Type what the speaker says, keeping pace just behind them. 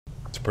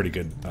a pretty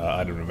good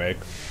item to make.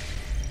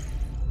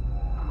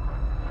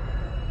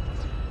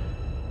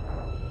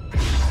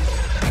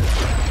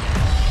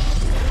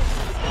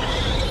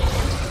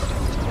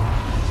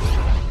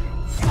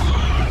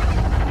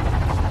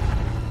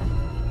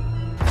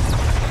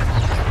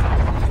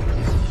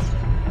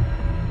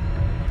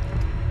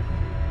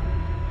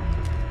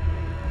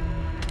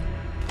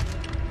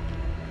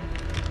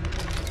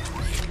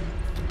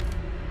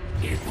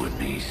 It would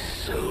be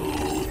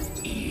so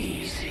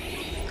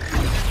easy.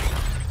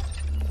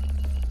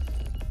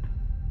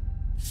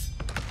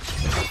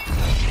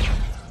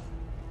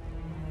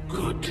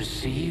 Good to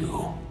see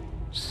you,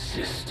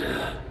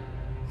 sister.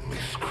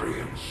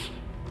 Miscreants,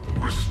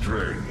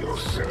 restrain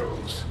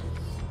yourselves,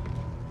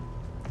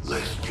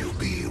 lest you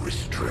be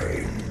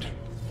restrained.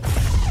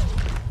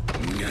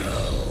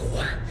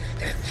 No,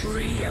 the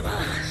three of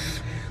us,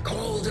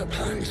 called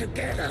upon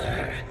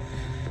together.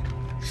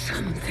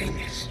 Something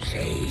has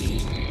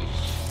changed.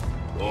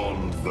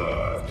 On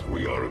that,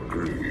 we are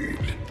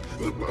agreed.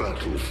 The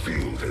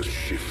battlefield has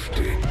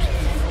shifted.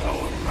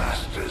 Our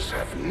masters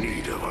have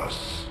need of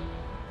us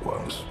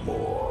once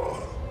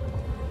more.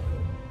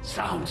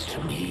 Sounds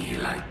to me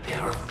like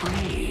they're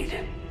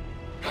afraid.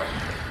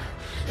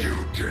 You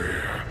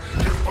dare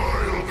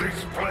defile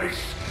this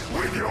place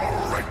with your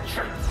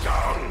wretched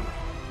tongue?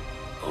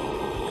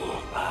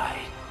 Oh, I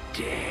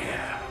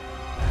dare.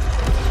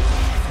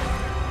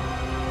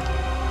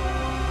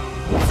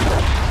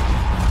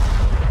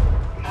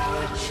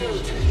 Our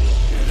children.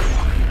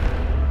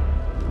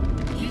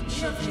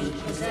 Each of you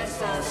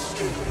possess our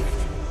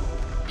strength.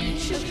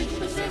 Each of you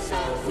possess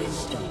our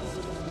wisdom.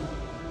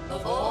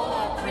 Of all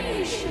our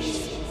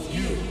creations,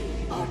 you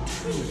are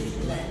truly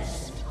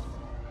blessed.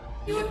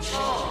 Your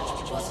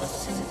charge was a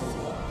simple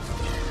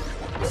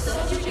one. The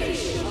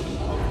subjugation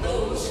of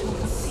those who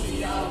can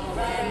see our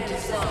grand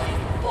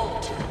design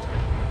falter.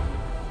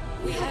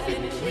 We have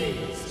been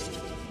pleased.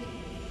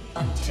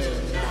 Until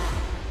now.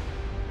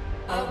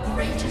 Our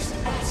greatest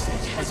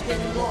asset has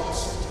been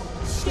lost,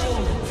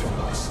 stolen from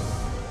us,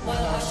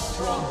 while our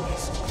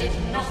strongest did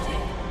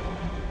nothing.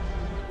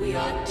 We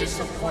are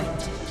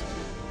disappointed.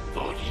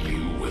 Thought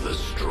you were the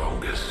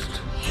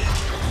strongest.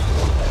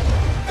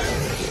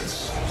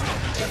 Arrogance,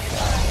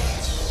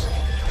 defiance.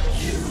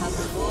 You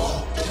have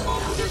walked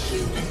among the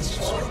humans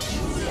for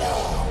too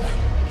long.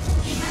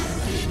 You have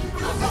been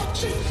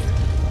corrupted.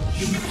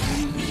 You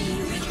can be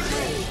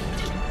reclaimed.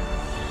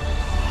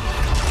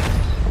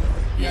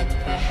 Yet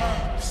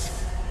perhaps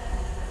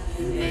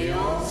you may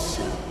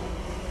also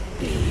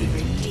be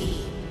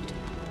redeemed.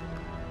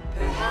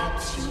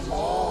 Perhaps you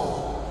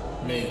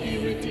all may be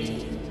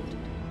redeemed.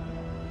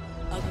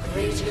 A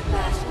greater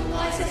battle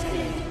lies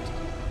ahead.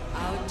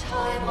 Our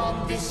time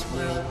on this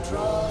world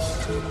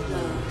draws to a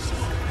close.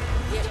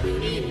 Yet we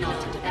need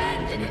not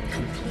abandon it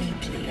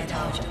completely at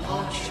our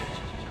departure.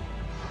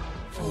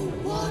 For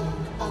one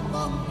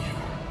among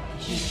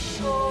you is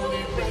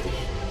surely ready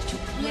to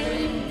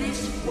claim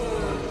this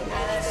world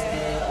as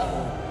their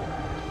own.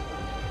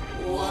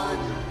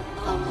 One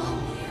among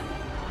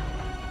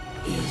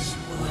you is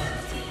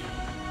worthy.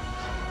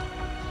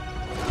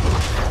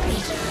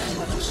 Return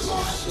what was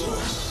lost to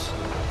us.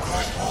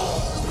 Grant all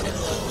who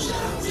oppose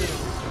our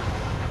will.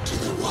 To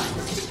the one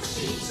that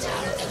exceeds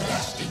our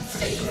everlasting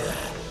favor.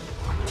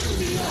 To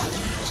the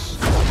others.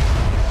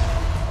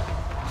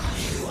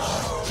 You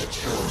are the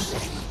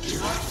chosen. Do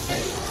not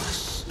fail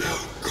us. Now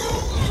go.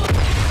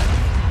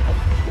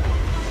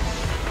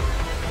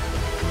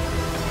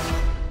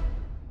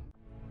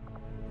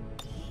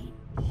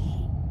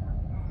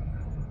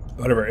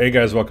 Whatever. Hey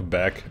guys, welcome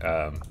back.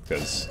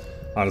 Because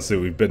honestly,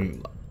 we've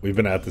been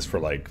at this for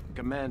like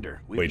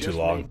Commander, way we've too just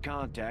long. made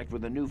contact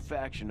with a new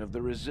faction of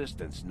the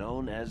Resistance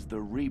known as the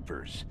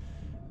Reapers.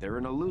 They're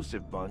an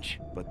elusive bunch,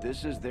 but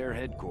this is their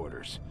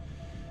headquarters.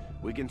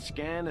 We can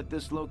scan at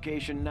this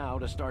location now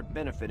to start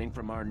benefiting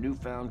from our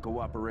newfound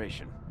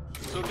cooperation.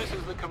 So this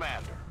is the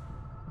commander.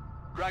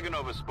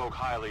 Dragonova spoke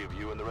highly of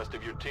you and the rest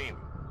of your team.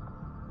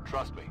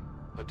 Trust me,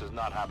 that does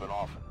not happen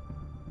often.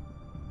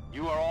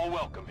 You are all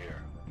welcome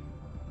here.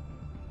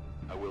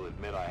 I will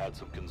admit I had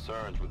some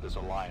concerns with this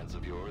alliance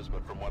of yours,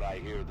 but from what I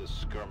hear, this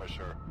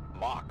skirmisher,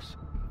 Mox,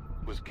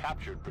 was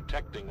captured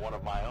protecting one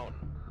of my own.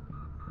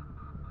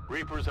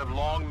 Reapers have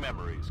long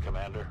memories,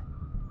 Commander.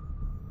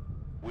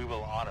 We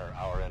will honor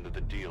our end of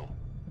the deal.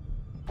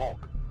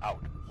 Volk,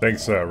 out.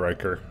 Thanks,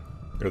 Riker.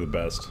 You're the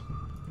best.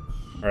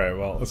 Alright,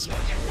 well, let's... Your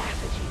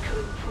tenacity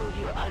could prove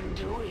your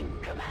undoing,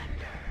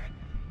 Commander.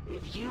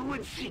 If you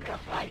would seek a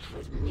fight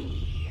with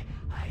me,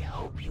 I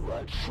hope you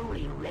are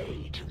truly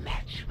ready to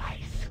match my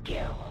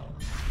skill.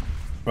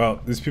 Well,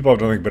 these people have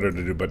nothing better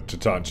to do but to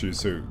taunt you,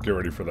 so get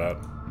ready for that.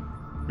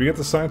 We got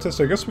the scientist?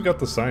 I guess we got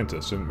the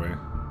scientist, didn't we?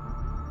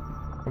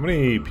 How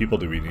many people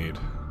do we need?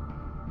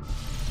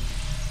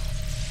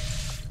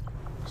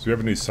 So we have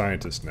a new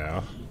scientist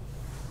now.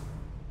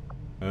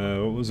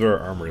 What was our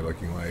armory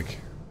looking like?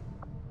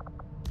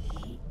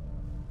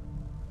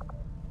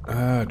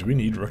 Do we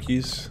need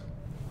rookies?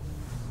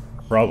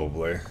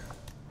 Probably.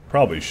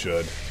 Probably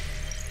should.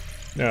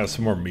 Yeah,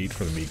 some more meat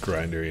for the meat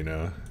grinder, you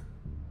know.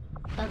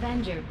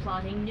 Avenger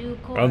plotting new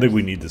course. I don't think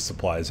we need the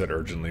supplies that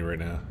urgently right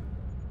now.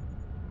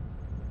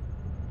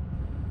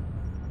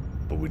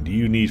 But we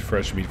do need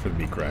fresh meat for the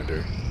meat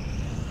grinder.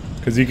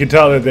 Because you can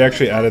tell that they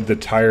actually added the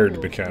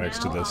tired mechanics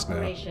to this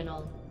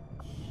now.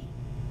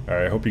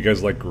 Alright, I hope you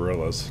guys like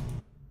gorillas.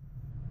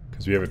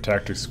 Because we have a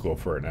tactics school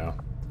for it now.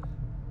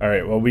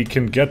 Alright, well we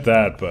can get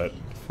that, but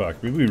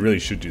fuck, maybe we really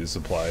should do the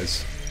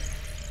supplies.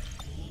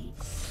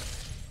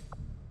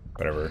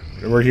 Whatever.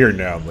 We're here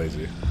now, I'm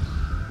lazy.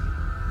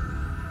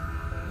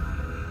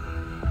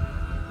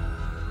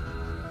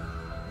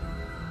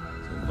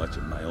 So much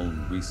of my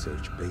own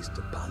research based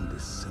upon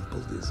this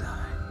simple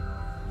design.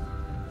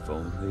 If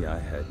only I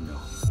had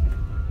known.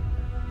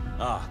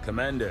 Ah,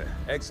 Commander,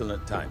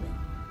 excellent timing.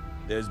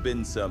 There's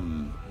been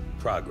some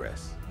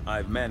progress.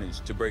 I've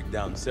managed to break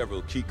down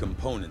several key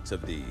components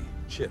of the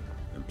chip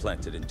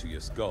implanted into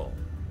your skull.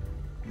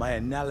 My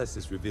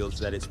analysis reveals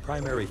that its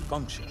primary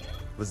function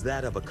was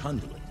that of a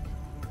conduit,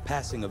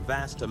 passing a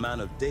vast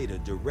amount of data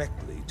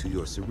directly to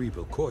your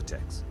cerebral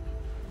cortex.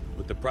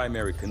 With the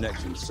primary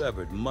connection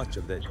severed, much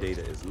of that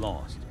data is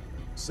lost.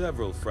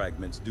 Several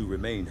fragments do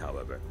remain,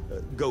 however.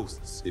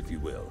 Ghosts, if you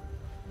will.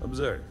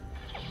 Observe.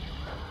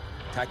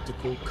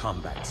 Tactical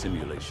combat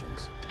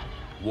simulations.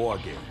 War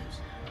games.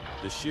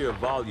 The sheer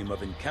volume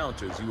of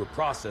encounters you were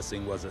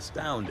processing was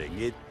astounding.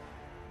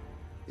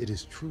 It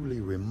is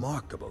truly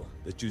remarkable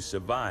that you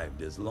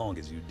survived as long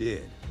as you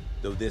did.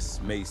 Though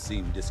this may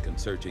seem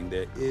disconcerting,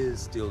 there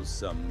is still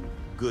some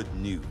good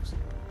news.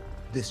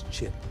 This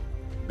chip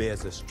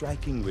bears a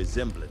striking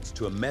resemblance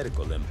to a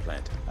medical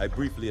implant I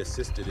briefly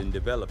assisted in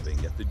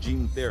developing at the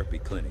gene therapy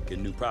clinic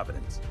in New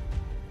Providence.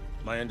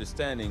 My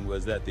understanding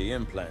was that the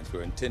implants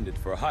were intended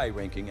for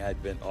high-ranking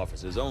Advent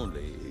officers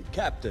only,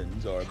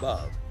 captains or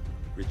above.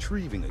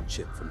 Retrieving a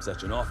chip from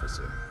such an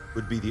officer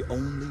would be the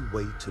only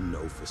way to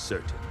know for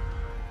certain.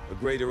 A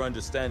greater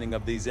understanding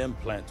of these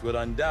implants would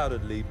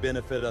undoubtedly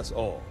benefit us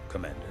all,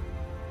 Commander.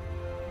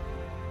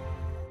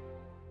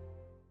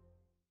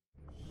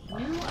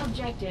 New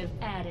objective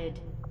added.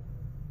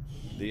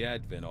 The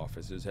Advent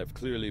officers have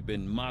clearly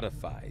been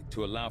modified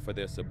to allow for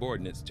their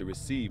subordinates to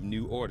receive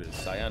new orders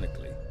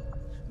psionically.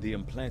 The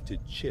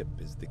implanted chip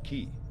is the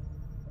key.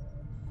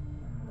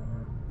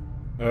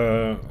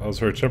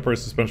 Also a temporary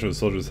suspension of the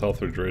soldier's health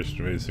for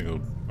duration of any single...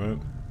 What?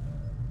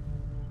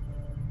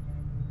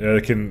 Yeah,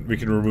 we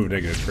can remove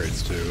negative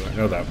traits too. I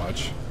know that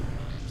much.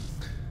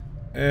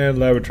 And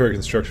laboratory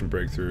construction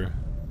breakthrough.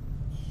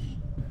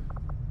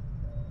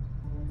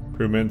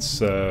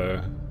 Improvements,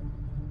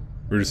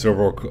 reduce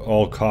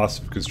overall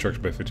cost of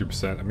construction by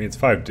 50%. I mean, it's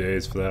 5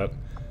 days for that.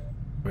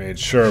 I mean,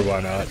 sure, why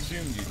I not?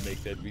 assumed you'd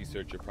make that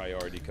research a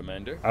priority,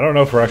 Commander. I don't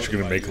know if we're actually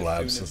going to make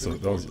labs.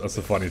 That's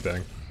the funny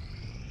thing.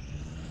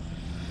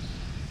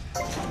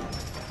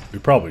 We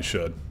probably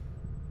should.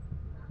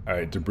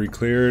 Alright, debris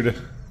cleared.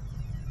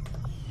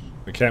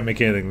 We can't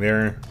make anything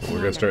there, but we're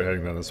gonna start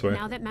heading down this way.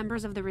 Now that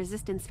members of the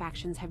Resistance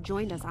factions have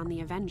joined us on the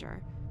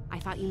Avenger, I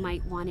thought you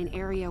might want an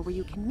area where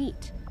you can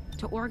meet,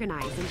 to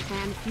organize and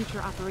plan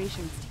future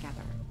operations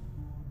together.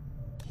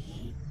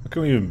 What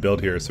can we even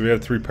build here? So we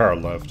have 3 power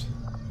left.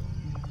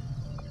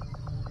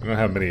 We don't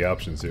have many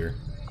options here.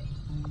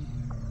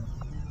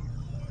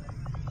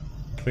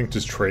 I think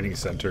just training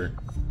center.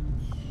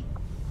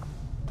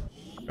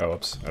 Oh,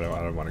 oops. I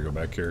don't want to go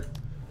back here.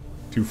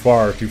 Too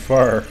far, too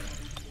far.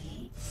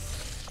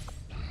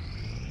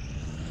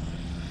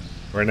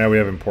 Right now we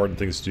have important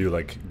things to do,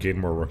 like gain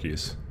more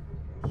rookies.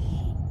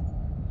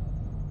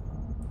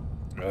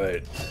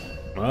 Alright.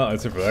 Well,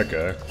 that's it for that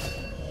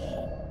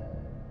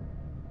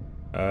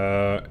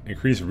guy.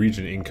 Increase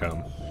region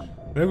income.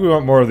 I think we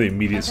want more of the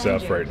immediate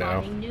stuff right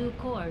now.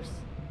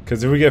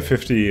 Because if we get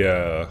 50,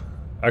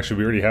 actually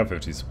we already have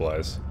 50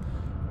 supplies.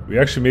 We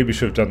actually maybe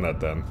should have done that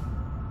then.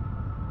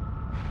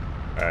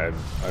 I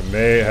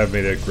may have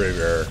made a grave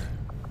error.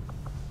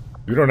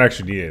 We don't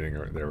actually need anything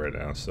right there right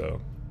now,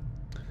 so...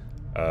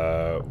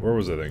 where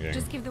was I thinking?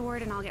 Just give the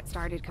word and I'll get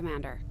started,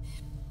 Commander.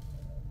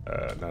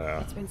 No.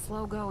 It's been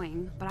slow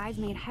going, but I've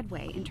made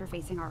headway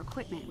interfacing our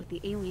equipment with the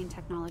alien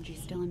technology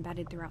still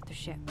embedded throughout the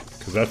ship.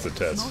 Because that's a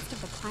test. Most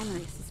of the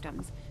primary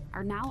systems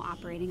are now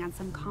operating on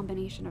some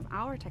combination of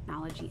our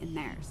technology and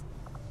theirs.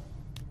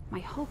 My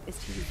hope is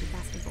to use the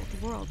best of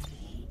both worlds.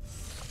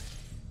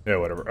 Yeah,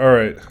 whatever.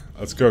 Alright,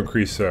 let's go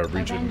increase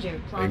region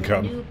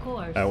income.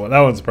 Well, that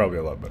one's probably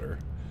a lot better.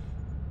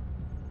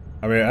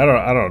 I mean, I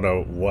don't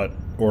know what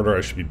order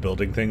I should be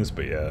building things,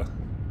 but yeah.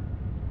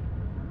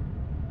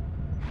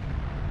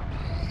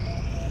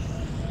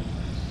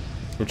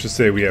 Let's just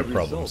say we have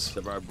problems. The results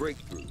of our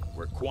breakthrough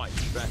were quite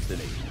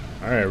fascinating.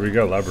 Alright, we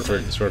got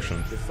laboratory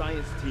construction. The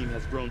science team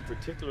has grown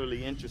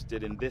particularly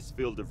interested in this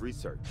field of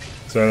research.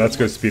 So that's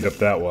going to speed up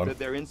that one. That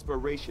their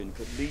inspiration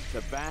could lead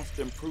to vast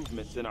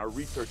improvements in our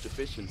research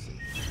efficiency.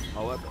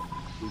 However,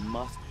 we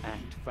must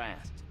act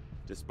fast.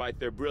 Despite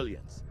their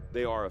brilliance,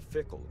 they are a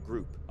fickle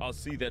group. I'll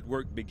see that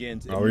work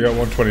begins. Oh, we got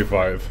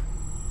 125.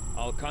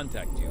 I'll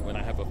contact you when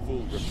I have a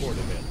full report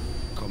of it.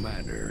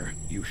 Commander,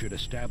 you should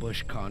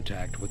establish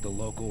contact with the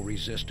local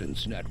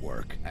resistance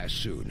network as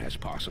soon as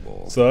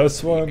possible. So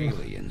this one... The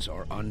aliens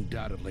are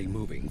undoubtedly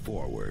moving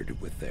forward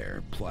with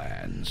their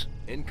plans.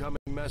 Incoming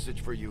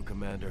message for you,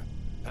 Commander.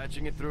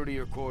 Patching it through to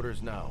your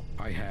quarters now.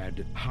 I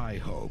had high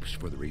hopes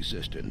for the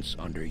resistance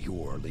under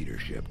your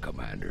leadership,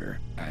 Commander,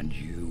 and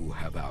you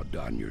have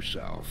outdone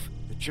yourself.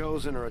 The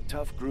Chosen are a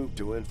tough group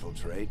to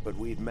infiltrate, but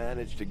we've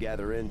managed to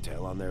gather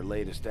intel on their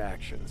latest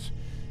actions,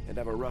 and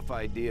have a rough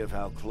idea of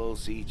how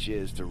close each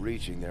is to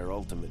reaching their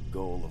ultimate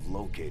goal of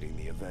locating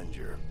the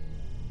Avenger.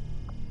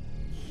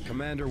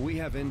 Commander, we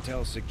have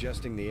intel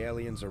suggesting the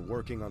aliens are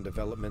working on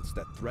developments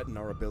that threaten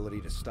our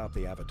ability to stop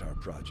the Avatar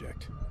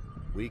project.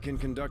 We can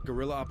conduct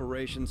guerrilla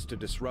operations to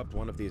disrupt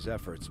one of these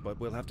efforts, but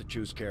we'll have to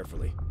choose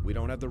carefully. We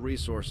don't have the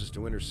resources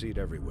to intercede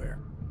everywhere.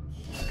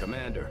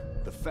 Commander,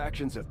 the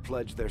factions have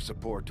pledged their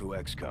support to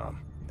XCOM,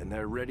 and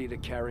they're ready to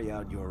carry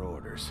out your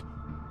orders.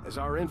 As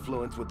our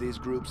influence with these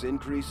groups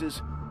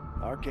increases,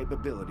 our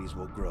capabilities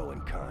will grow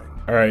in kind.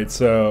 Alright,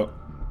 so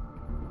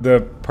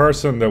the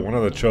person that one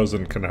of the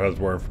Chosen kind of has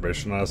more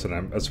information on us,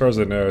 and as far as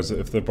I know, is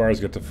if the bars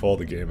get to full,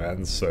 the game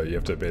ends, so you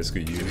have to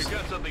basically use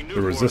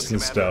the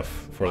resistance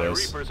stuff for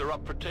this. Reapers are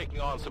up for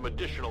taking on some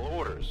additional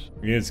orders.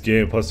 Units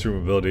gain +3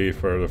 mobility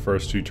for the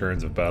first 2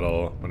 turns of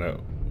battle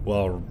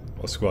while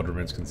a squad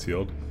remains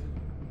concealed.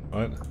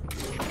 What?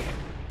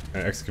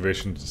 And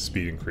excavation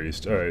speed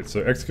increased. Alright,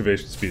 so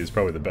excavation speed is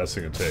probably the best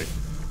thing to take.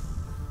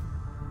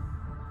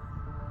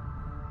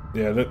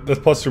 Yeah, the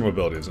 +3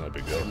 mobility is not a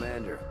big deal.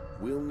 Commander,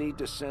 we'll need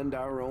to send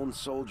our own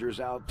soldiers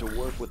out to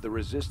work with the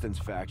resistance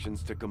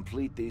factions to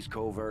complete these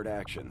covert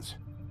actions.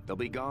 They'll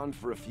be gone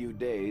for a few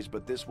days,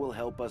 but this will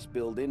help us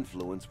build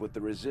influence with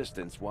the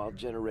resistance while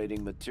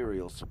generating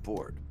material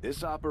support.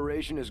 This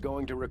operation is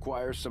going to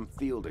require some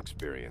field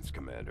experience,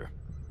 Commander.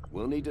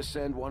 We'll need to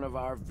send one of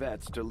our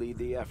vets to lead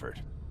the effort.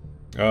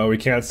 We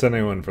can't send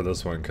anyone for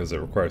this one because it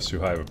requires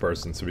too high of a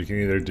person, so we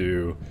can either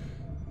do...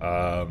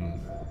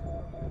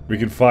 we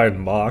can find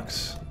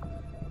mocks,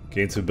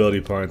 gain some ability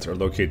points, or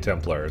locate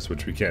Templars,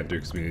 which we can't do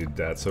because we need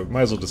that, so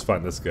might as well just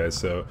find this guy.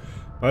 So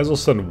might as well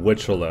send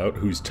Witchell out,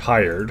 who's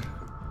tired.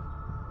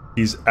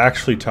 He's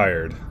actually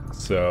tired,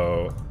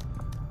 so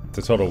it's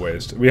a total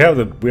waste. We have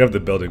the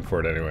building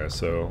for it anyway,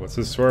 so what's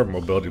this for?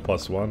 Mobility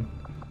 +1?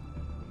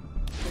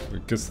 I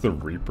guess the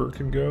Reaper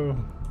can go?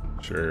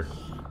 Sure.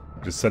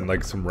 Just send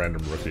like some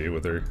random rookie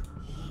with her.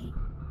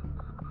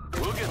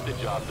 We'll get the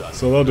job done.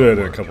 So they'll do it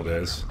in a couple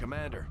days.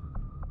 Commander,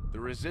 the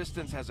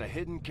Resistance has a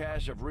hidden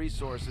cache of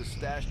resources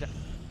stashed...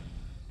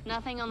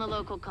 Nothing on the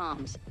local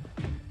comms.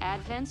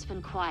 Advent's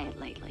been quiet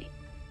lately.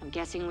 I'm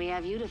guessing we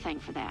have you to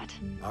thank for that.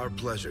 Our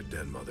pleasure,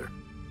 Den Mother.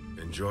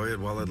 Enjoy it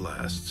while it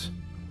lasts.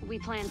 We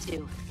plan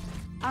to.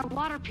 Our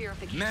water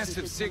purification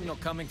Massive signal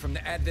coming from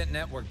the Advent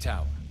network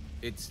tower.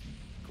 It's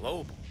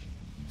global.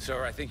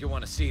 Sir, I think you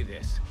want to see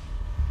this.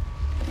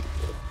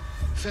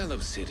 Fellow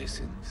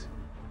citizens,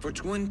 for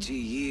 20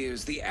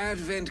 years, the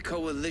Advent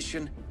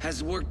Coalition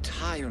has worked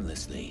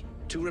tirelessly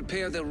to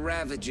repair the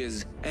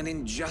ravages and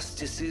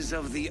injustices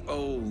of the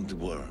old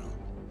world.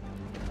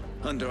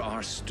 Under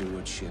our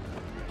stewardship,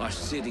 our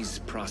cities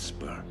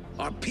prosper,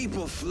 our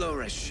people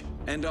flourish,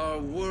 and our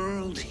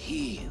world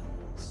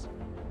heals.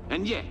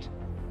 And yet,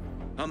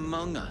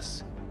 among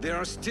us, there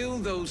are still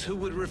those who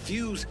would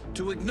refuse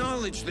to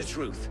acknowledge the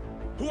truth,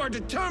 who are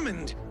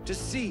determined to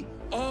see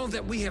all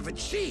that we have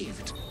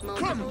achieved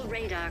multiple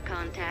radar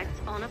contacts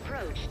on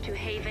approach to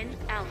Haven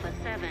Alpha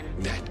 7.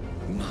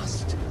 That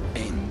must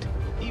end.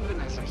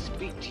 Even as I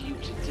speak to you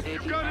today,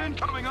 You've got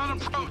incoming on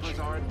approach.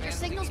 Your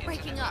signal's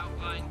breaking up.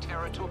 Outlying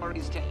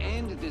territories to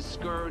end this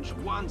scourge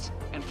once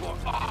and for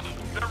all.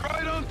 They're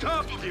right on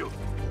top of you.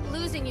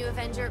 Losing you,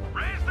 Avenger.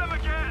 Raise them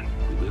again.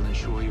 We will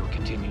ensure your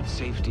continued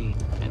safety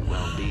and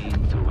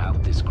well-being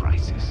throughout this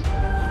crisis.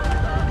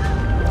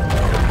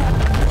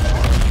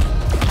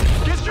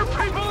 Get your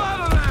people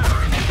out of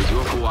there! With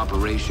your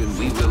cooperation,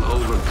 we will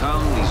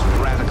overcome these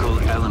radical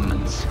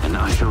elements and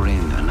usher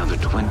in another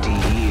 20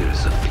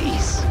 years of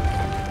peace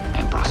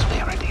and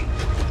prosperity.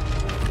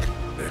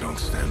 They don't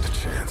stand a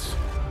chance.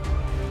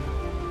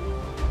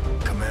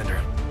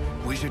 Commander,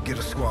 we should get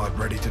a squad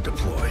ready to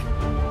deploy.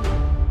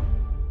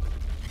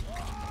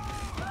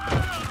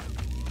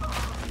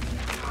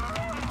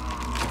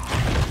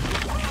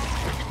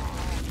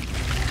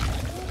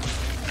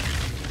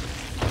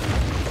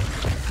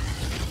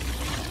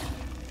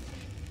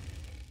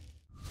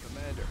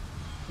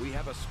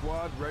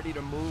 Squad ready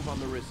to move on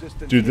the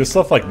resistance. Dude, this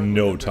left like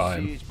no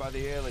time. Besieged by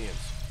the aliens.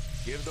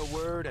 Give the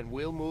word and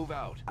we'll move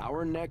out.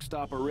 Our next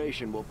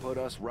operation will put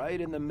us right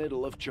in the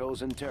middle of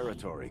Chosen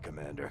territory,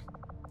 Commander.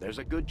 There's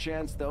a good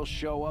chance they'll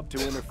show up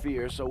to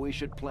interfere, so we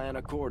should plan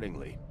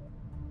accordingly.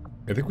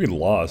 I think we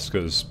lost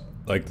because,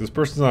 like, this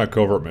person's on a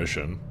covert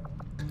mission.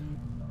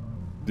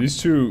 These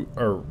two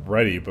are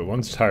ready, but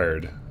one's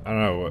tired. I don't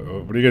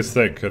know. What do you guys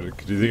think? Do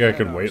you think I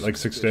could wait like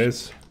 6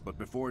 days? But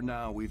before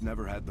now, we've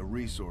never had the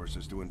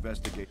resources to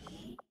investigate.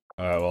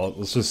 Well,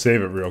 let's just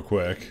save it real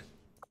quick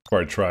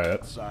before I try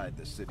it. Outside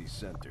the city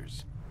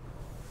centers.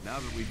 Now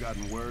that we've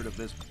gotten word of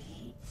this,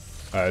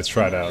 Alright, let's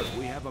try it out.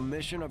 We have a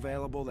mission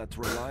available that's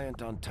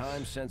reliant on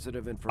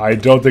time-sensitive information. I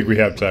don't think we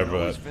have time for We can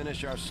that. always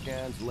finish our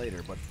scans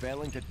later, but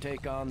failing to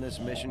take on this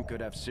mission could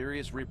have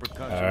serious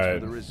repercussions Alright.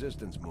 for the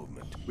resistance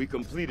movement. We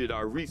completed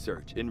our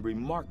research in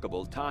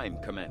remarkable time,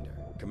 Commander.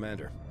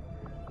 Commander,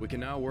 we can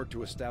now work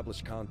to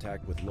establish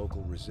contact with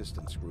local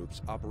resistance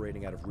groups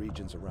operating out of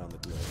regions around the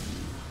globe.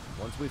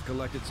 Once we've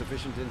collected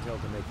sufficient intel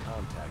to make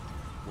contact,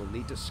 we'll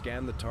need to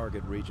scan the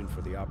target region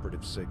for the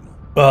operative signal.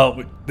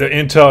 Well, the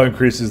intel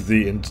increases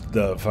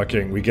the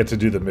fucking... We get to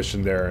do the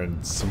mission there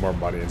and some more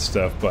money and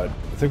stuff, but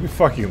I think we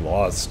fucking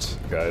lost,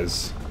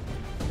 guys.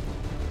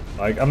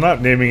 Like, I'm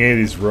not naming any of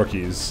these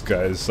rookies,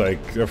 guys.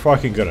 Like, they're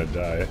fucking gonna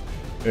die.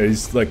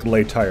 He's, like,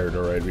 lay tired,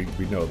 alright?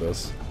 We know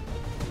this.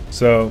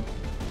 So...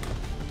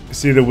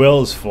 See, the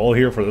will is full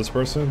here for this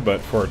person, but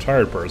for a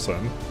tired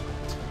person,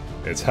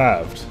 it's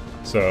halved.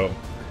 So,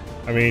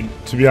 I mean,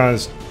 to be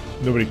honest,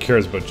 nobody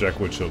cares about Jack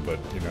Witchell, but,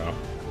 you know.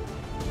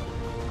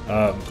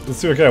 Let's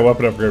see what kind of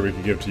weapon upgrade we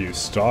can give to you.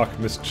 Stock,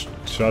 missed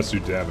shots do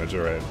damage,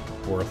 alright.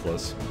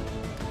 Worthless.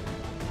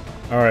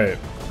 Alright.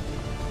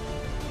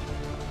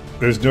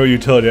 There's no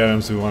utility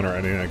items we want or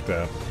anything like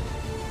that.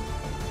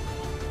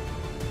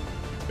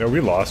 Yeah,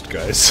 we lost,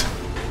 guys.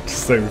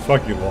 Just like, we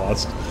fucking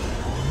lost.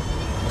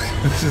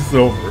 This is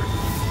over.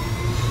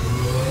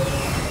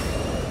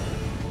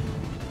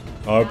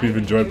 I hope you've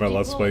enjoyed my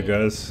Let's Play,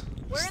 guys.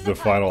 This is the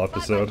final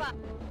episode.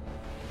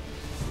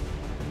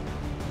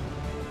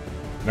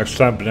 Next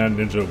time, Banana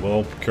Ninja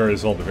will carry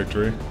us all to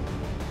victory.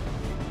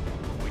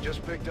 We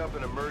just picked up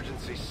an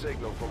emergency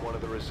signal from one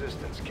of the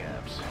resistance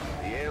camps.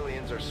 The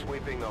aliens are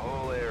sweeping the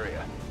whole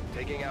area,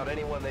 taking out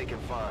anyone they can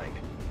find.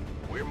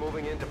 We're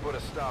moving in to put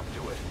a stop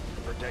to it,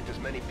 and protect as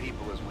many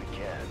people as we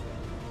can.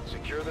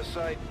 Secure the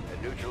site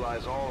and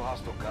neutralize all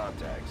hostile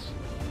contacts.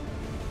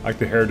 I like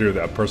the hairdo of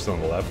that person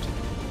on the left.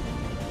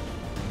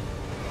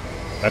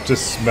 That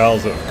just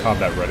smells of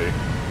combat ready.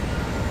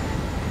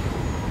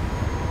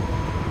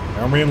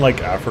 Aren't we in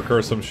like Africa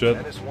or some shit?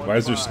 Why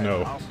is there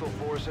snow? Hostile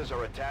forces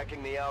are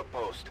attacking the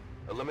outpost.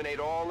 Eliminate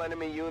all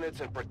enemy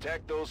units and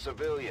protect those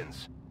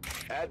civilians.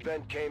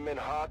 Advent came in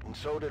hot and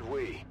so did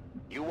we.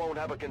 You won't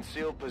have a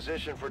concealed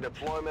position for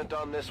deployment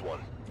on this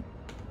one.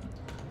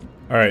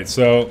 Alright,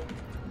 so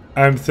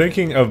I'm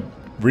thinking of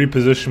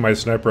repositioning my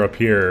sniper up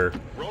here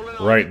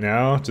right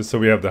now, just so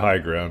we have the high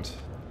ground.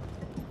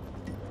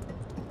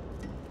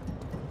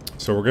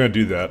 So we're gonna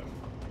do that.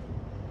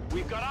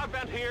 We've got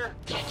Advent here.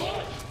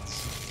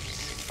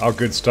 Oh,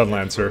 good stun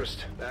lancer.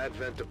 First,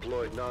 Advent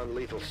deployed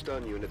non-lethal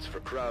stun units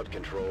for crowd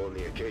control and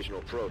the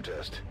occasional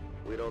protest.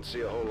 We don't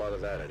see a whole lot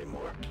of that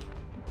anymore.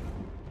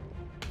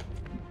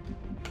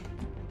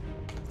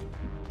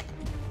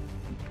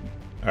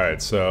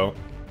 Alright, so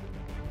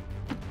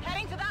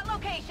Heading to that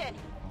location.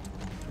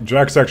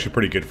 Jack's actually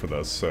pretty good for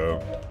this,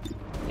 so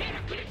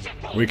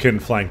we can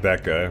flank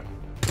that guy.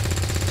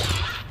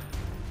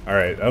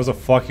 Alright, that was a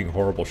fucking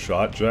horrible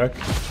shot, Jack.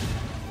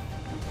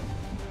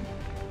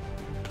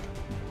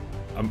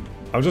 I'm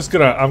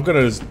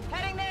gonna just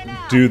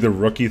do the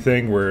rookie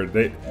thing where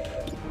they...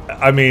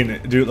 I mean,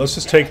 dude, let's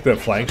just take the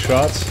flank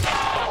shots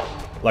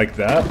like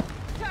that.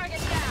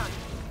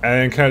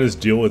 And kind of just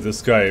deal with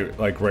this guy,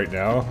 like, right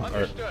now.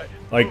 Or,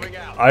 like,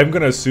 I'm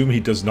gonna assume he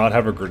does not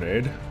have a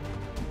grenade.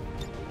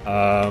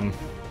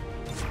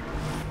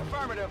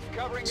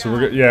 So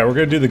we're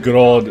gonna do the good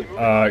old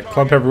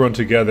clump everyone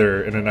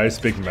together in a nice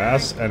big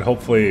mass, and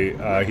hopefully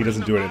he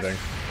doesn't do anything.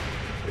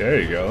 There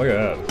you go, look at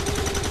that.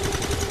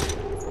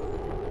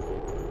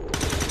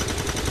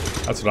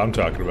 That's what I'm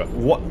talking about.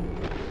 What?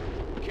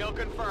 Kill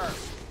confirmed.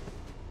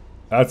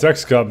 That's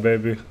XCOM,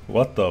 baby.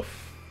 What the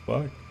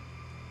fuck?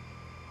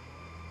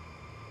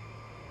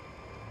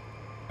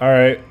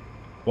 Alright.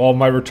 Well,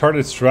 my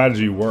retarded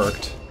strategy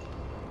worked.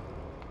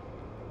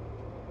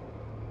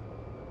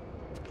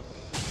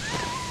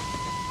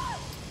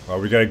 Well,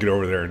 we gotta get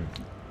over there and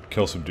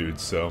kill some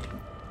dudes, so...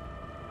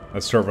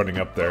 Let's start running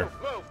up there.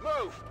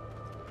 Move!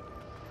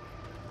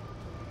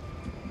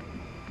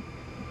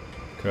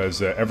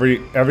 Because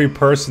every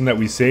person that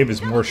we save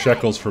is more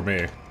shekels for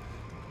me.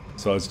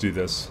 So let's do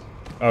this.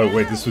 Oh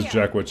wait, this was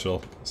Jack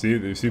Witchell. See,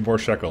 you see more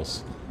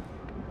shekels.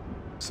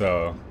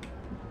 So,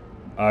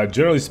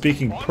 generally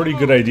speaking, pretty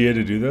good idea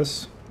to do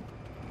this.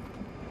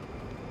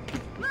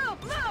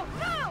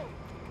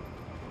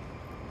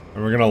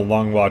 And we're gonna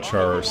long watch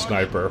our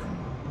sniper.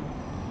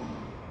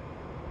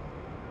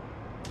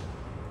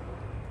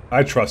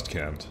 I trust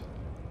Kent.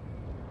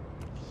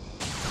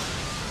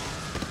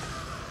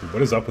 Dude,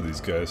 what is up with these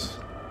guys?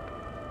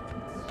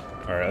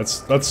 Alright,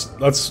 let's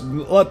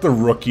let the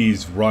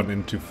rookies run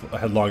into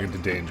headlong into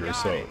danger,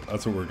 so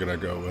that's what we're gonna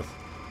go with.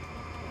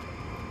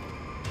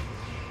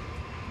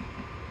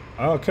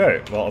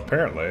 Okay, well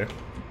apparently.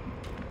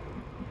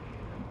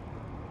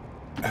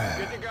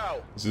 Good to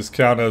go. Does this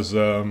count as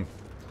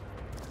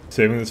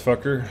saving this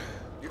fucker?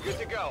 You're good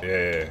to go.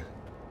 Yeah.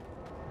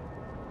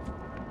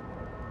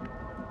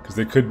 Because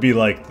they could be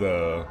like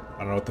the... I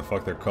don't know what the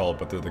fuck they're called,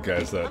 but they're the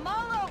guys that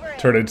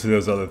turn into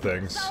those other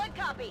things.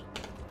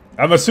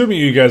 I'm assuming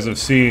you guys have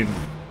seen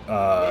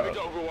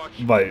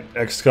my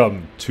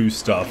XCOM 2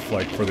 stuff,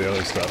 like for the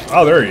other stuff.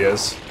 Oh, there he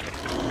is.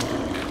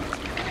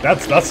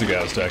 That's the guy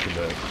I was talking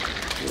about.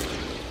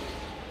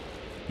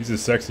 He's a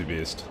sexy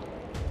beast.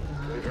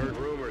 We've heard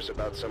rumors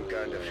about some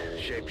kind of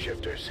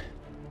shapeshifters.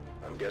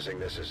 I'm guessing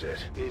this is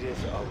it. It is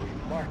a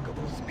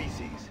remarkable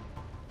species.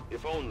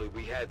 If only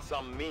we had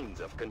some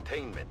means of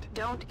containment.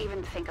 Don't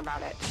even think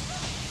about it.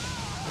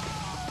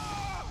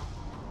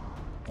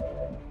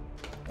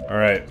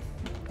 Alright.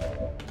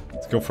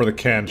 Let's go for the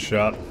can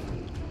shot.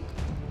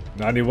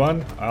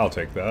 91? I'll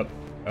take that.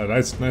 A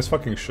nice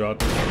fucking shot.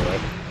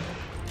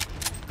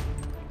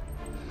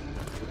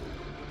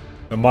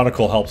 The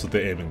monocle helps with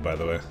the aiming, by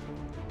the way.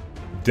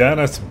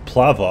 Denis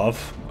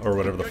Plavov, or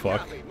whatever the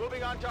fuck.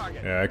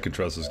 Yeah, I can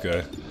trust this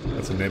guy.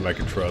 That's a name I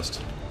can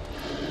trust.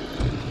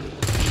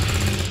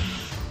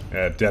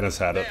 Yeah, Dennis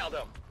had it.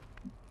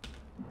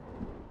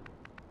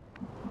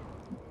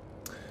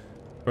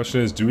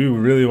 Question is, do we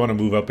really want to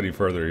move up any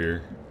further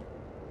here?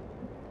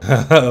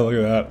 Look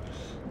at that.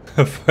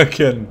 The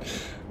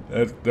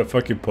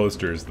fucking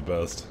poster is the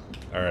best.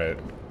 Alright.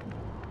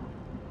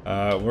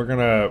 We're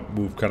gonna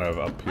move kind of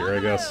up here, I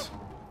guess.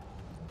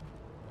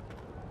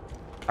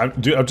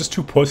 I'm just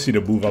too pussy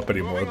to move up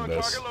any more than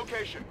this.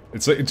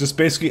 It's like, it's just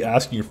basically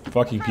asking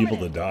fucking people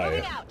to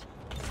die.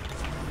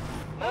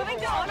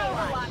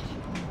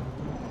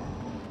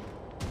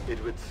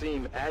 It would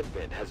seem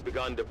Advent has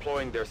begun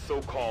deploying their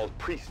so-called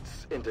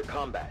priests into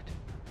combat.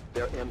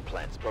 Their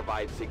implants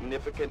provide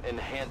significant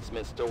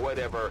enhancements to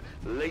whatever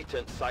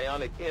latent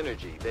psionic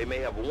energy they may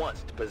have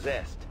once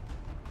possessed.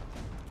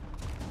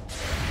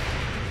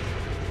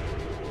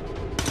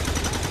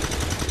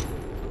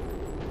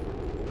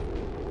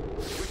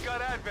 We've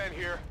got Advent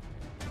here.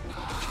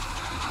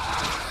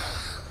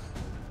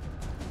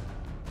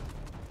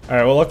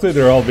 Alright, well luckily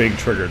they're all being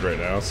triggered right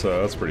now,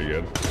 so that's pretty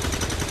good.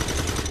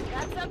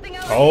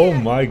 Oh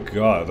my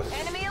god.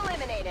 Enemy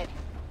eliminated.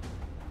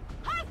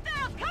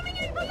 Hostiles coming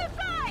in from the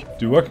side.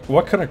 Dude,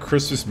 what kind of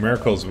Christmas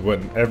miracles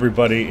when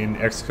everybody in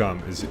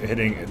XCOM is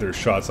hitting their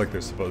shots like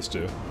they're supposed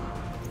to?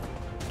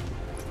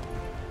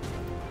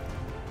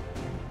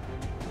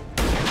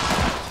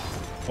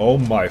 Oh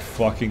my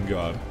fucking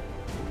god.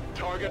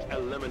 Target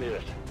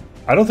eliminated.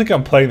 I don't think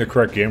I'm playing the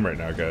correct game right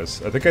now,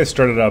 guys. I think I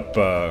started up,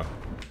 I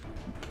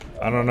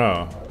don't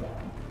know.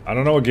 I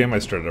don't know what game I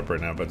started up right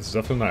now, but it's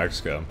definitely not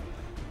XCOM.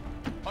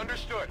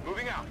 Understood.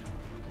 Moving out.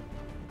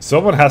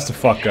 Someone has to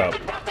fuck up.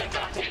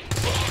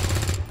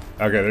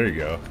 Okay, there you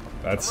go.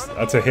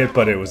 That's a hit,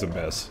 but it was a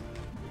miss.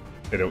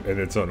 In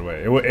its own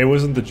way. It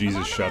wasn't the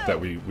Jesus shot that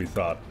we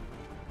thought.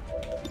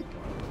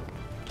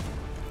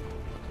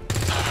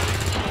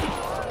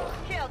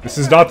 This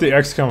is not the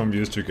XCOM I'm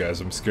used to,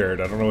 guys. I'm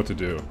scared. I don't know what to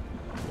do.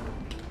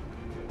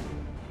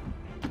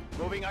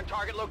 Moving on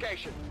target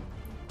location.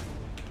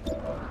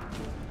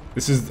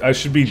 This is. I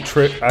should be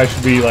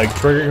like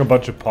triggering a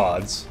bunch of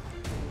pods.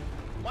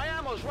 My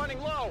ammo's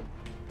running low.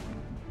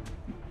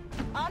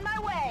 On my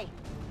way.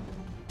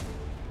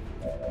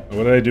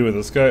 What did I do with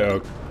this guy?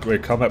 Oh,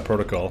 wait, combat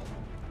protocol.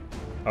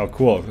 Oh,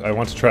 cool. I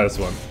want to try this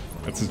one.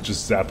 Let's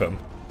just zap him.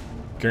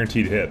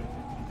 Guaranteed hit.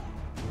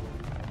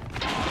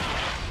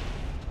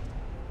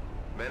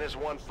 Menace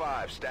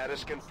 1-5,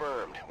 status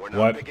confirmed. We're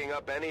not picking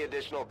up any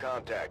additional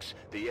contacts.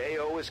 The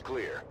AO is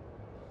clear.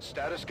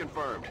 Status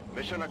confirmed.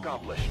 Mission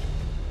accomplished.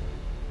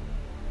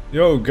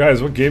 Yo,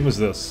 guys, what game is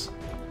this?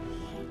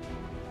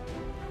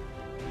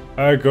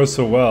 It goes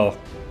so well.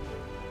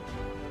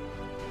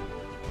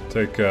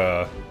 Take,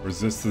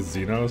 resist the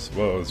Xenos?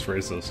 Whoa, it's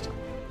racist.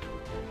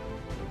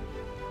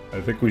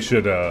 I think we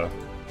should,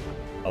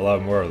 allow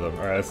more of them.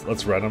 Alright,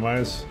 let's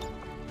randomize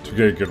to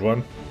get a good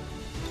one.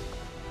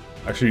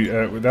 Actually,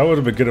 that would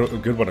have been a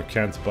good one of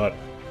Can's butt.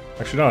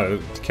 Actually, no,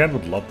 Can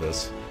would love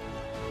this.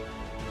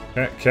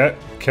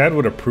 Can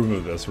would approve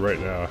of this right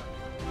now.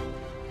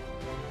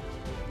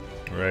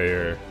 Right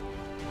here.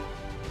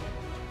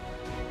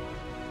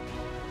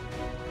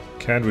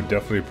 Can would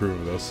definitely approve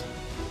of this.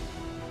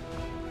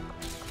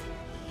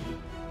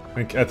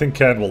 I think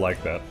Can will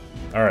like that.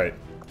 Alright,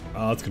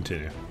 let's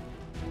continue.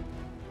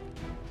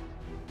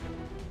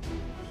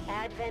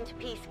 Advent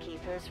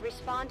peacekeepers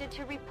responded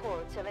to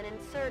reports of an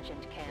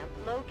insurgent camp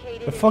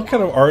located. The fuck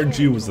kind of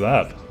RNG was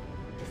that?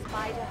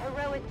 Despite a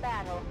heroic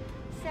battle,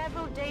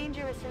 several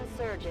dangerous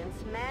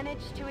insurgents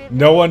managed to.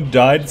 No one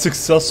died.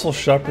 Successful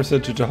shot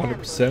percentage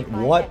 100%.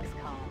 What?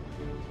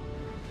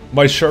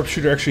 My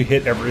sharpshooter actually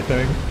hit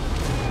everything.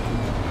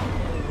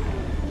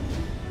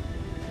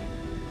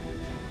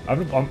 I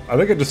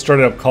think I just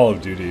started up Call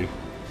of Duty.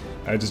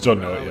 I just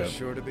don't know it yet.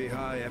 Sure to be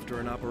high after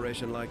an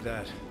operation like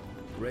that.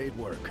 Great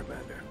work,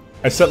 Commander.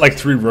 I set like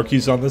 3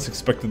 rookies on this,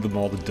 expected them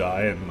all to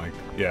die, and like,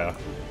 yeah.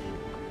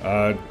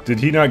 Did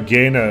he not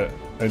gain an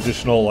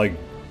additional, like...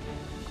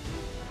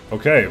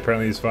 Okay,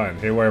 apparently he's fine.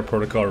 Haywire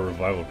Protocol or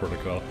Revival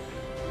Protocol.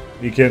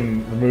 He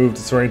can remove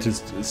disoriented,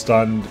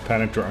 stunned,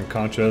 panicked, or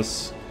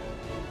unconscious.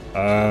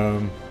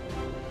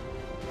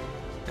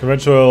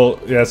 Conventional...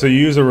 Yeah, so you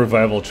use a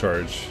Revival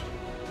charge.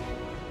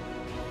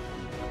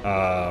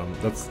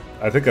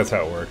 I think that's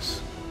how it works.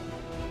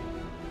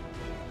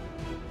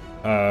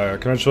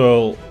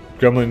 Conventional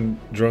gremlin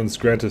drones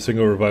grant a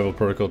single revival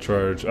protocol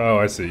charge. Oh,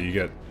 I see. You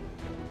get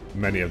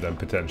many of them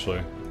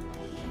potentially.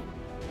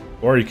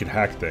 Or you can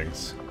hack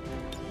things.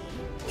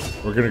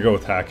 We're gonna go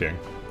with hacking.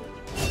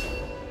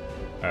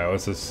 Alright,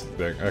 what's this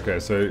thing? Okay,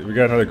 so we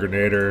got another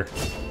grenader.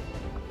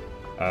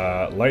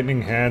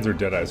 Lightning hands or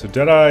Deadeye. So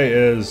Deadeye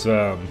is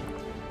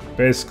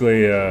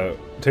basically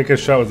take a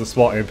shot with a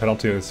small aim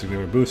penalty and a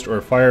significant boost,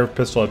 or fire a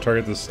pistol at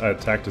target this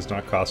attack does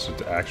not cost it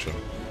to action.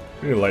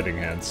 We need lightning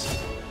hands.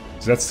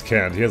 So that's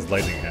canned. He has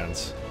lightning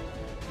hands.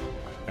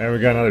 And we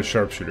got another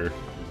sharpshooter.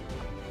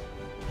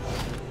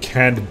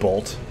 Canned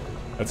Bolt.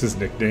 That's his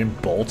nickname,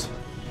 Bolt.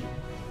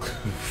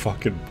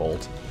 Fucking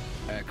Bolt.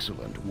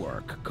 Excellent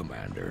work,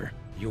 Commander.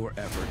 Your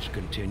efforts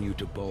continue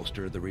to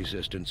bolster the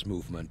Resistance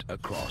movement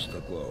across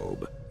the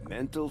globe.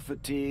 Mental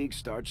fatigue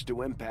starts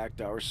to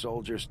impact our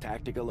soldiers'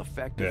 tactical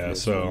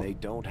effectiveness when they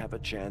don't have a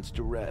chance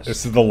to rest.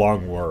 This is the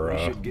Long War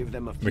we should give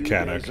them a few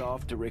mechanic. days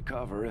off to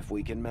recover if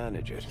we can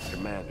manage it.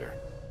 Commander,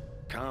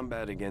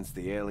 combat against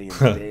the aliens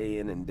day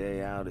in and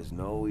day out is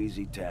no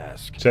easy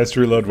task. Chance to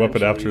reload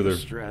weapon after the their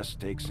stress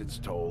takes its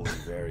toll in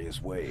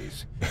various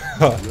ways.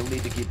 We'll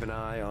need to keep an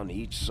eye on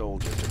each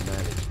soldier to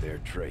manage their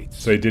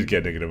traits. So he did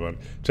get -1.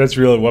 Chance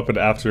to reload weapon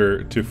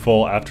after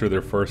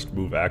their first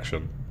move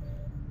action.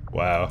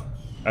 Wow.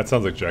 That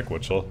sounds like Jack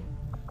Witchell.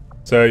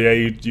 So yeah,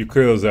 you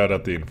clear those out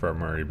at the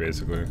infirmary,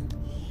 basically.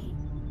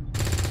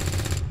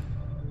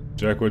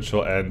 Jack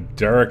Witchell and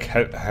Derek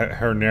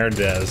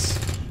Hernandez.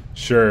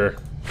 Sure.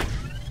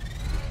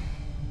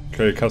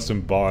 Okay,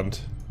 custom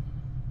bond.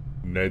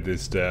 Made they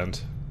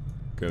stand.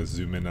 Go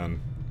zoom in on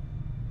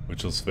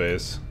Witchell's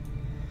face.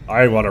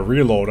 I want to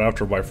reload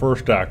after my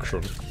first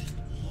action.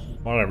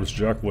 My name is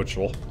Jack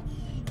Witchell.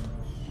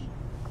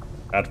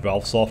 At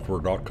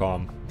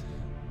valvesoftware.com.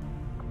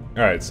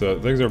 Alright, so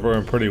things are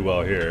going pretty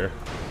well here.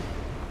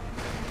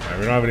 Right,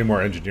 we don't have any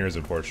more engineers,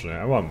 unfortunately.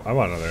 I want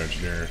another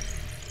engineer.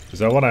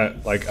 Because I want to,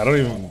 like, I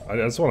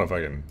just want a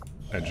fucking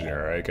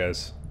engineer, alright,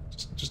 guys?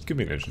 Just give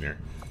me an engineer.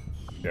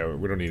 Yeah,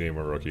 we don't need any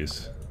more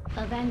rookies.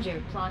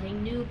 Avenger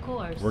plotting new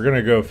course. We're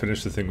gonna go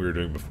finish the thing we were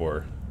doing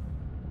before.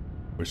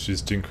 Which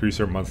is to increase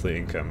our monthly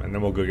income, and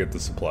then we'll go get the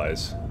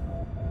supplies.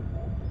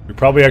 We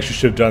probably actually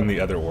should have done the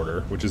other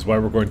order, which is why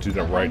we're going to do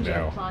that right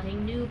now.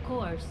 Plotting new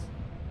course.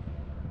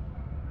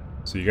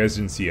 So you guys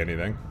didn't see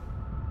anything.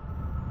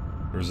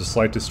 There was a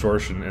slight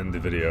distortion in the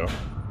video.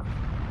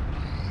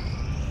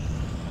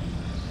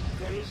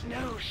 There is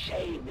no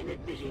shame in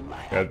admitting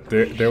my Yeah,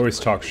 they always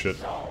talk shit.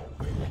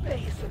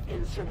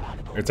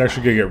 It's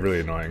actually gonna get really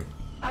annoying.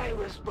 I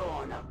was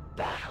born a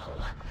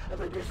battle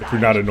of a desire if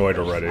you're not annoyed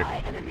to face already.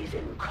 my enemies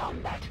in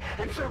combat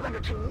and surrender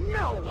to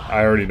no one.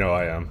 I already know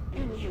I am.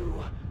 In you,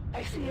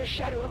 I see a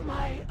shadow of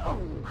my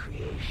own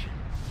creation.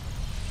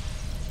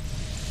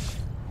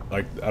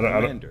 Like I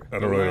don't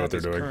really know what they're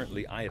is doing.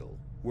 Currently idle.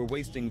 We're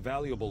wasting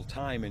valuable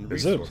time and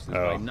Is it? resources Oh,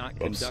 by not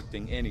whoops.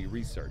 conducting any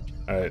research.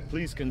 Alright.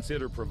 Please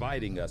consider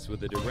providing us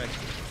with a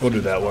direction. We'll do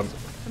that one.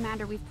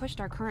 Commander, we've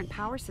pushed our current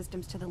power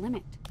systems to the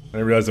limit. I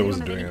didn't realize I We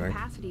wasn't don't doing have any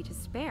anything. capacity to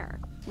spare,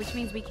 which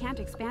means we can't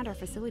expand our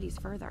facilities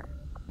further.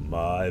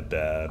 My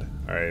bad.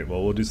 Alright,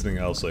 well we'll do something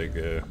else like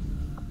I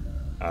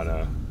don't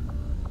know.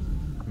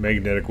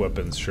 Magnetic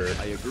weapons, sure.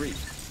 I agree.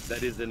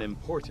 That is an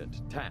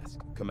important task,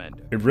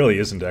 Commander. It really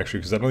isn't actually,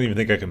 because I don't even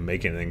think I can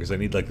make anything, because I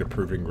need like the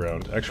proving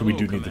ground. Actually, we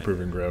do need the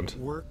proving ground.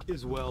 Work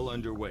is well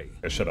underway.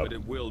 Yeah, shut up. But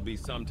it will be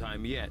some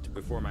time yet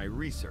before my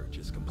research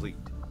is complete.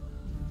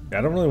 Yeah,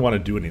 I don't really want to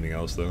do anything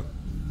else though.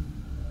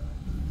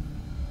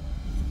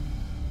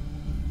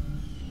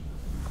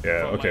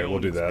 Yeah, From okay, my we'll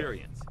own do that.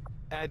 experience,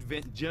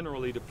 Advent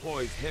generally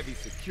deploys heavy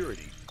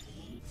security.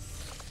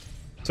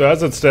 So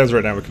as it stands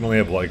right now, we can only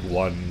have like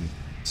one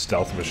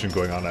stealth mission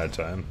going on at a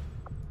time.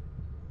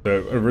 The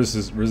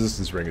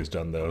resistance ring is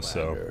done though,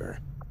 Commander,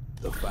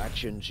 the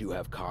factions you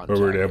have we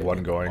already have contacted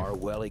one going. are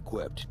well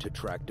equipped to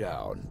track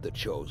down the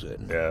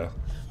Chosen. Yeah.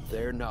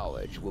 Their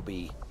knowledge will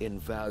be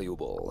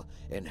invaluable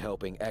in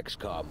helping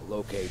XCOM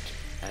locate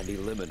and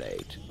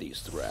eliminate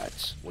these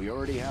threats. We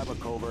already have a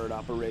covert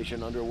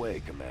operation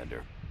underway,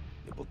 Commander.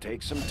 It will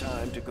take some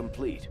time to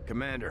complete.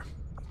 Commander,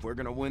 if we're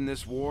gonna win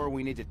this war,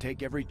 we need to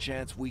take every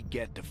chance we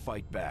get to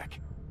fight back.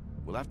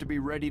 We'll have to be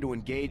ready to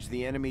engage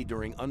the enemy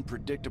during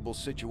unpredictable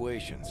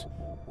situations,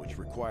 which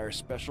require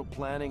special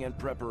planning and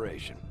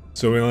preparation.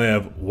 So we only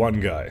have one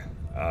guy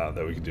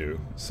that we can do.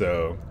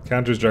 So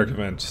counters dark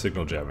event,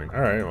 signal jamming.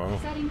 All right, well.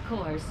 Setting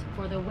course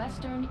for the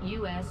Western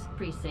U.S.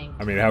 precinct.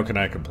 I mean, how can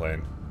I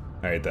complain?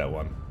 I hate that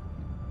one.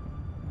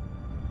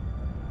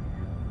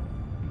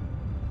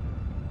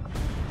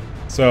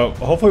 So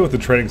hopefully with the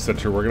training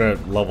center, we're gonna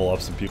level up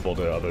some people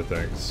to other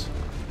things.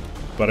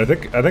 But I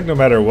think no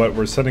matter what,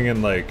 we're sending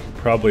in like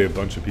probably a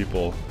bunch of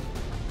people.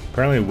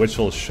 Apparently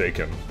Witchell's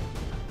shaken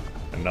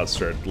and not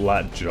started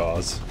lat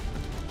jaws.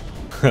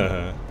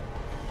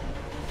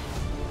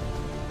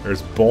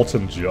 There's Bolt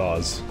and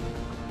Jaws.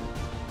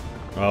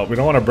 Well, we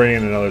don't want to bring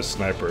in another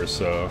sniper,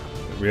 so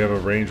we have a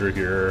ranger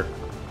here.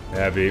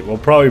 Heavy. We'll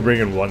probably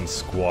bring in one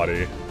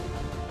squatty.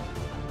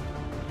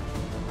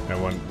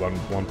 and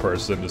one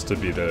person just to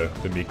be the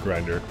meat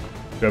grinder.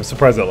 Yeah, I'm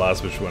surprised that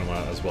last mission went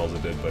as well as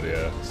it did, but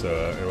yeah. So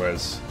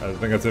anyways, I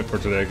think that's it for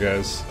today,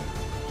 guys.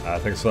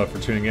 Thanks a lot for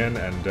tuning in,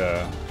 and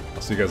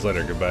I'll see you guys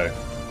later. Goodbye.